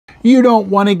You don't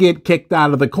want to get kicked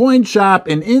out of the coin shop,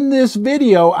 and in this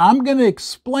video, I'm going to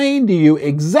explain to you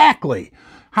exactly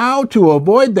how to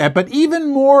avoid that. But even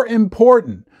more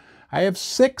important, I have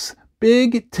 6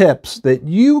 big tips that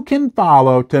you can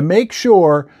follow to make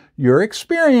sure your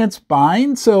experience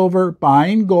buying silver,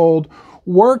 buying gold,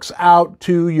 works out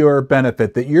to your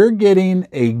benefit, that you're getting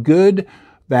a good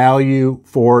value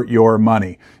for your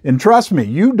money. And trust me,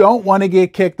 you don't want to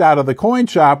get kicked out of the coin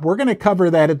shop. We're going to cover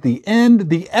that at the end,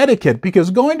 the etiquette,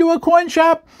 because going to a coin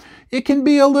shop, it can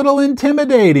be a little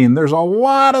intimidating. There's a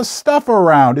lot of stuff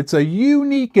around. It's a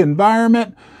unique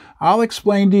environment. I'll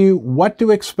explain to you what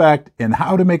to expect and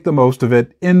how to make the most of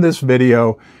it in this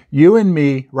video. You and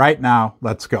me right now,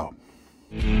 let's go.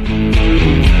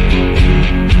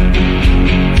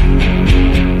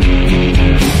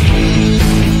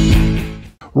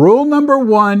 Rule number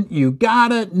 1, you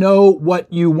gotta know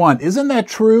what you want. Isn't that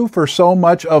true for so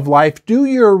much of life? Do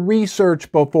your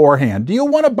research beforehand. Do you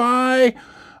want to buy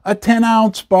a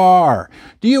 10-ounce bar?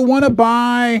 Do you want to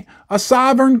buy a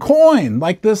sovereign coin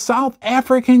like the South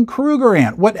African Kruger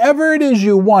ant? Whatever it is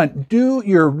you want, do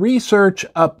your research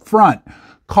up front.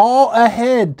 Call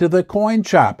ahead to the coin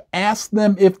shop. Ask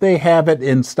them if they have it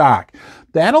in stock.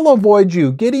 That'll avoid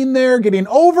you getting there, getting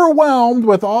overwhelmed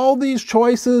with all these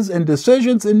choices and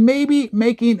decisions, and maybe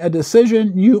making a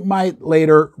decision you might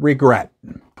later regret.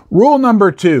 Rule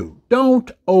number 2, don't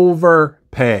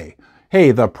overpay.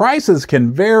 Hey, the prices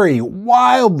can vary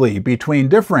wildly between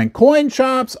different coin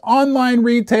shops, online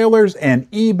retailers, and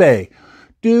eBay.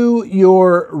 Do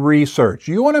your research.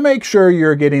 You want to make sure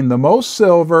you're getting the most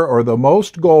silver or the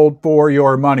most gold for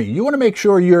your money. You want to make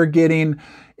sure you're getting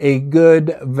a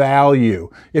good value.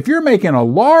 If you're making a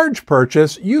large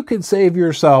purchase, you could save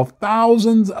yourself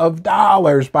thousands of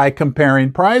dollars by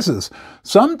comparing prices.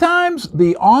 Sometimes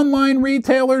the online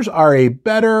retailers are a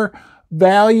better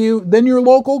value than your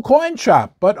local coin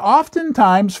shop. But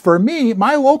oftentimes, for me,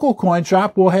 my local coin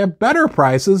shop will have better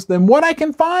prices than what I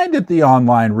can find at the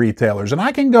online retailers. And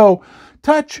I can go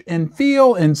touch and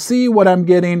feel and see what I'm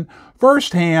getting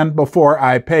firsthand before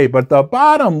I pay. But the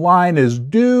bottom line is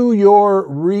do your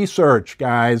research,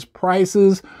 guys.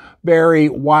 Prices vary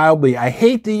wildly. I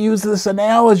hate to use this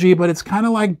analogy, but it's kind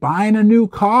of like buying a new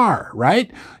car,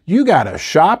 right? You got to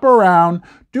shop around,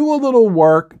 do a little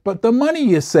work, but the money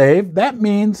you save, that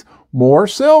means more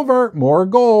silver, more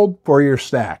gold for your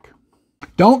stack.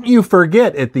 Don't you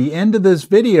forget, at the end of this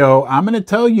video, I'm going to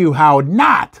tell you how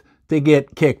not to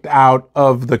get kicked out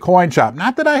of the coin shop.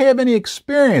 Not that I have any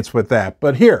experience with that,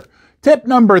 but here, tip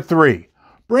number 3,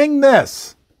 bring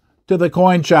this to the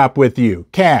coin shop with you,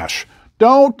 cash.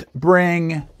 Don't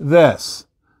bring this,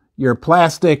 your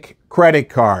plastic credit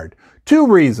card. 2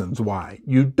 reasons why.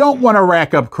 You don't want to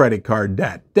rack up credit card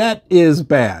debt. Debt is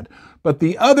bad. But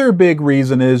the other big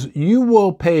reason is you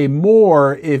will pay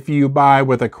more if you buy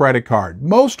with a credit card.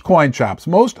 Most coin shops,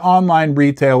 most online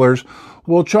retailers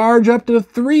will charge up to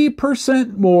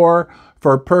 3% more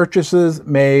for purchases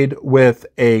made with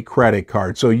a credit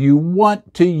card. So you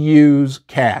want to use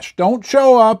cash. Don't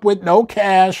show up with no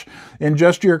cash and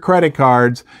just your credit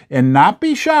cards, and not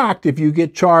be shocked if you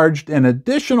get charged an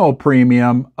additional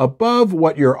premium above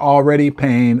what you're already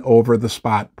paying over the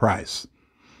spot price.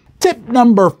 Tip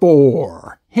number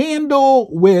 4, handle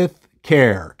with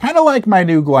care. Kind of like my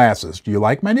new glasses. Do you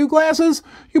like my new glasses?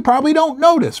 You probably don't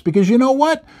notice, because you know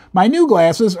what? My new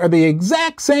glasses are the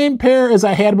exact same pair as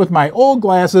I had with my old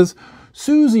glasses.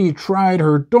 Susie tried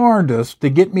her darndest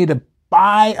to get me to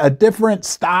buy a different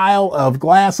style of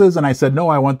glasses, and I said, no,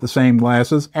 I want the same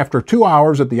glasses. After 2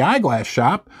 hours at the eyeglass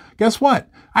shop, guess what?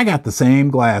 I got the same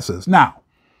glasses. Now,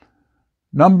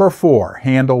 number 4,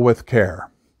 handle with care.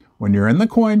 When you're in the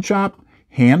coin shop,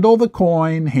 handle the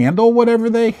coin, handle whatever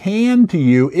they hand to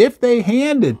you. If they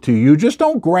hand it to you, just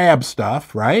don't grab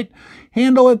stuff, right?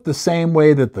 Handle it the same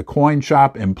way that the coin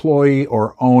shop employee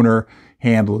or owner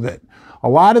handled it. A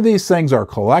lot of these things are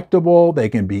collectible, they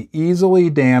can be easily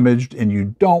damaged, and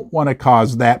you don't want to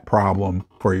cause that problem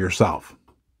for yourself.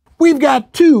 We've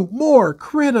got 2 more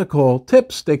critical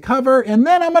tips to cover, and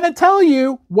then I'm going to tell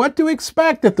you what to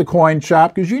expect at the coin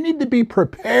shop, because you need to be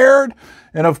prepared.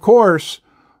 And of course,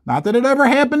 not that it ever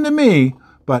happened to me,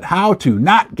 but how to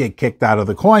not get kicked out of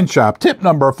the coin shop. Tip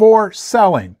number 4,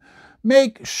 selling.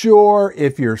 Make sure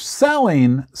if you're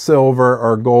selling silver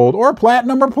or gold or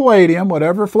platinum or palladium,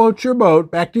 whatever floats your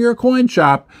boat, back to your coin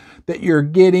shop, that you're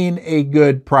getting a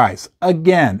good price.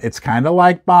 Again, it's kind of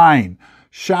like buying.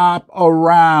 Shop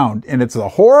around. And it's a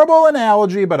horrible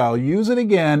analogy, but I'll use it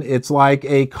again. It's like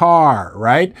a car,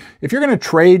 right? If you're going to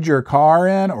trade your car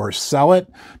in or sell it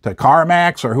to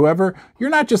CarMax or whoever, you're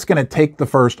not just going to take the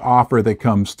first offer that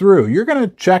comes through. You're going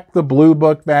to check the blue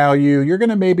book value. You're going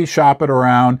to maybe shop it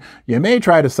around. You may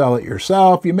try to sell it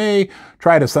yourself. You may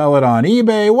try to sell it on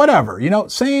eBay, whatever. You know,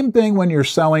 same thing when you're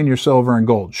selling your silver and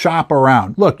gold. Shop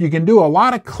around. Look, you can do a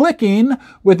lot of clicking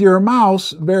with your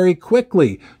mouse very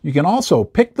quickly. You can also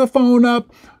pick the phone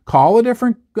up, call a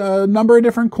different number of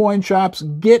different coin shops,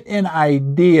 get an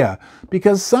idea.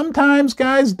 Because sometimes,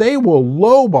 guys, they will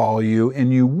lowball you,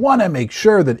 and you want to make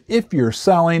sure that if you're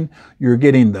selling, you're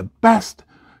getting the best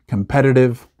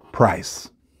competitive price.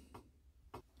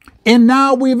 And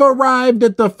now we've arrived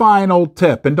at the final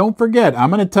tip. And don't forget, I'm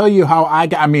going to tell you how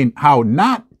how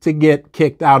not to get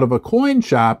kicked out of a coin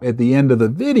shop at the end of the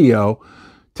video.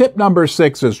 Tip number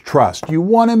 6 is trust. You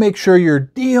want to make sure you're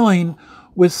dealing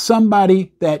with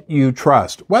somebody that you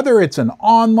trust. Whether it's an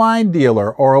online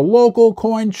dealer or a local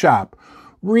coin shop,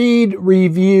 read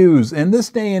reviews. In this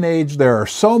day and age, there are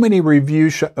so many review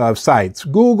sites,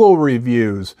 Google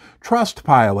reviews,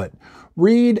 Trustpilot.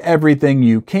 Read everything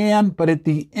you can, but at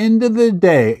the end of the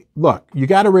day, look, you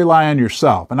got to rely on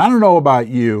yourself. And I don't know about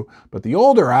you, but the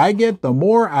older I get, the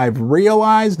more I've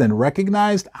realized and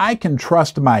recognized I can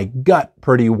trust my gut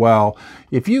pretty well.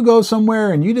 If you go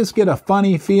somewhere and you just get a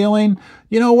funny feeling,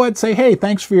 you know what? Say, hey,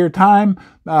 thanks for your time.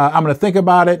 I'm going to think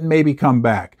about it and maybe come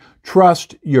back.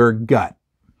 Trust your gut.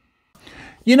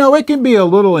 You know, it can be a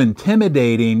little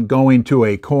intimidating going to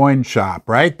a coin shop,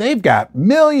 right? They've got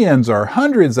millions or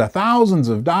hundreds of thousands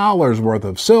of dollars worth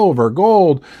of silver,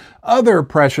 gold, other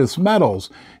precious metals.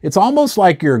 It's almost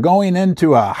like you're going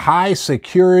into a high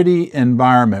security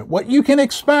environment. What you can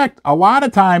expect a lot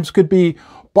of times could be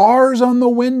bars on the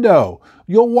window.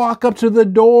 You'll walk up to the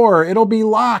door, it'll be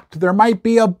locked. There might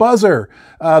be a buzzer.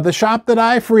 The shop that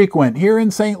I frequent here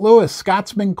in St. Louis,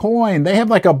 Scotsman Coin, they have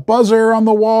like a buzzer on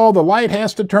the wall. The light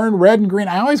has to turn red and green.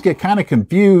 I always get kind of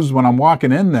confused when I'm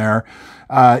walking in there.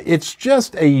 It's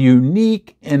just a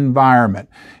unique environment.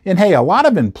 And hey, a lot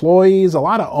of employees, a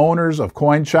lot of owners of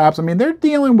coin shops, I mean, they're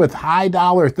dealing with high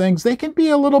dollar things. They can be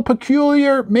a little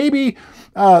peculiar, maybe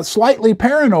slightly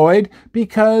paranoid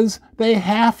because they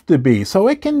have to be. So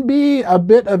it can be a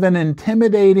bit of an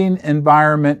intimidating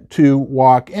environment to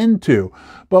walk into.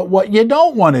 But what you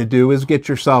don't want to do is get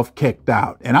yourself kicked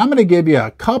out. And I'm going to give you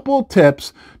a couple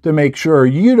tips to make sure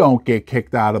you don't get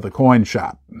kicked out of the coin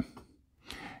shop.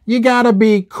 You got to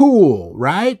be cool,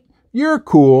 right? You're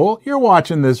cool. You're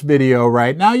watching this video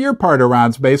right now. You're part of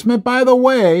Ron's Basement. By the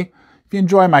way, if you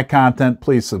enjoy my content,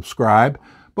 please subscribe.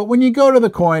 But when you go to the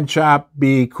coin shop,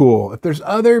 be cool. If there's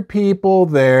other people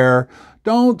there,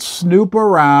 don't snoop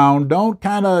around. Don't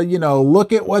kind of,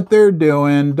 look at what they're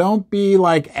doing. Don't be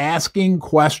like asking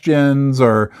questions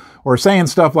or saying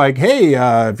stuff like, hey,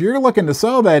 if you're looking to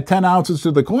sell that 10 ounces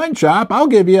to the coin shop, I'll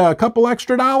give you a couple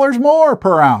extra dollars more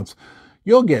per ounce.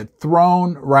 You'll get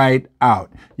thrown right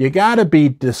out. You got to be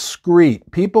discreet.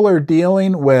 People are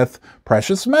dealing with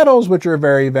precious metals, which are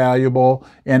very valuable,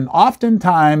 and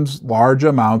oftentimes large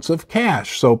amounts of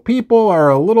cash. So people are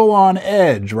a little on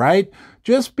edge, right?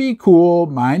 Just be cool,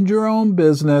 mind your own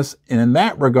business, and in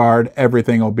that regard,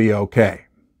 everything will be okay.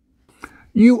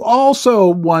 You also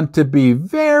want to be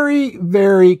very,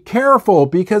 very careful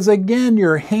because, again,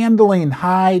 you're handling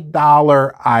high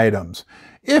dollar items.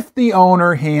 If the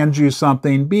owner hands you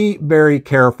something, be very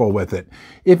careful with it.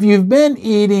 If you've been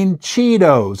eating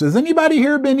Cheetos, has anybody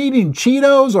here been eating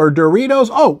Cheetos or Doritos?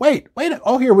 Oh, wait.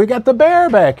 Oh, here, we got the bear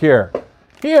back here.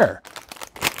 Here.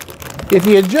 If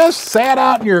you just sat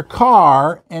out in your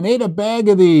car and ate a bag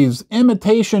of these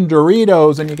imitation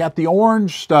Doritos and you got the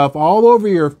orange stuff all over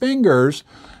your fingers,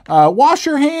 wash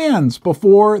your hands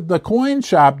before the coin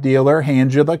shop dealer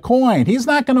hands you the coin. He's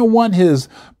not going to want his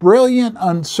brilliant,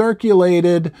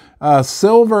 uncirculated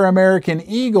silver American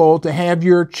Eagle to have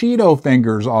your Cheeto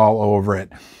fingers all over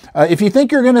it. If you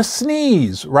think you're going to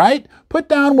sneeze, right? Put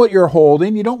down what you're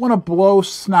holding. You don't want to blow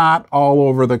snot all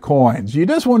over the coins. You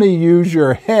just want to use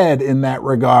your head in that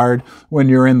regard when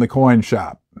you're in the coin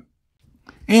shop.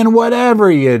 And whatever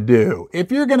you do,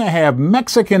 if you're going to have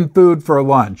Mexican food for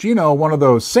lunch, one of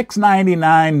those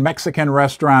 $6.99 Mexican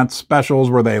restaurant specials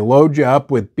where they load you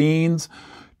up with beans,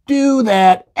 do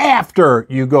that after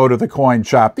you go to the coin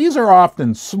shop. These are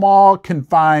often small,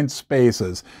 confined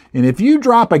spaces. And if you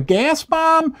drop a gas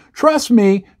bomb, trust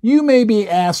me, you may be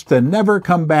asked to never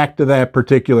come back to that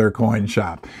particular coin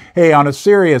shop. Hey, on a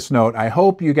serious note, I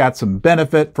hope you got some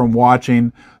benefit from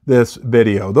watching this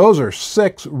video. Those are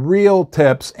 6 real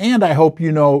tips, and I hope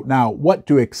you know now what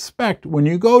to expect when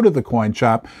you go to the coin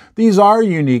shop. These are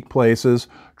unique places.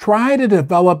 Try to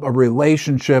develop a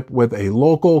relationship with a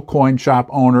local coin shop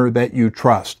owner that you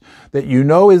trust, that you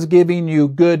know is giving you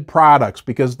good products,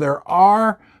 because there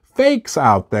are fakes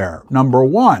out there, number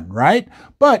one, right?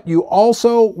 But you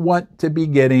also want to be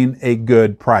getting a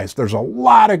good price. There's a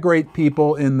lot of great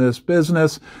people in this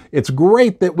business. It's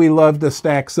great that we love to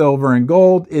stack silver and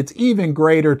gold. It's even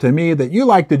greater to me that you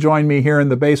like to join me here in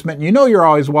the basement. And you know you're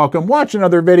always welcome. Watch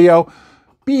another video.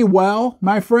 Be well,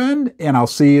 my friend, and I'll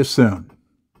see you soon.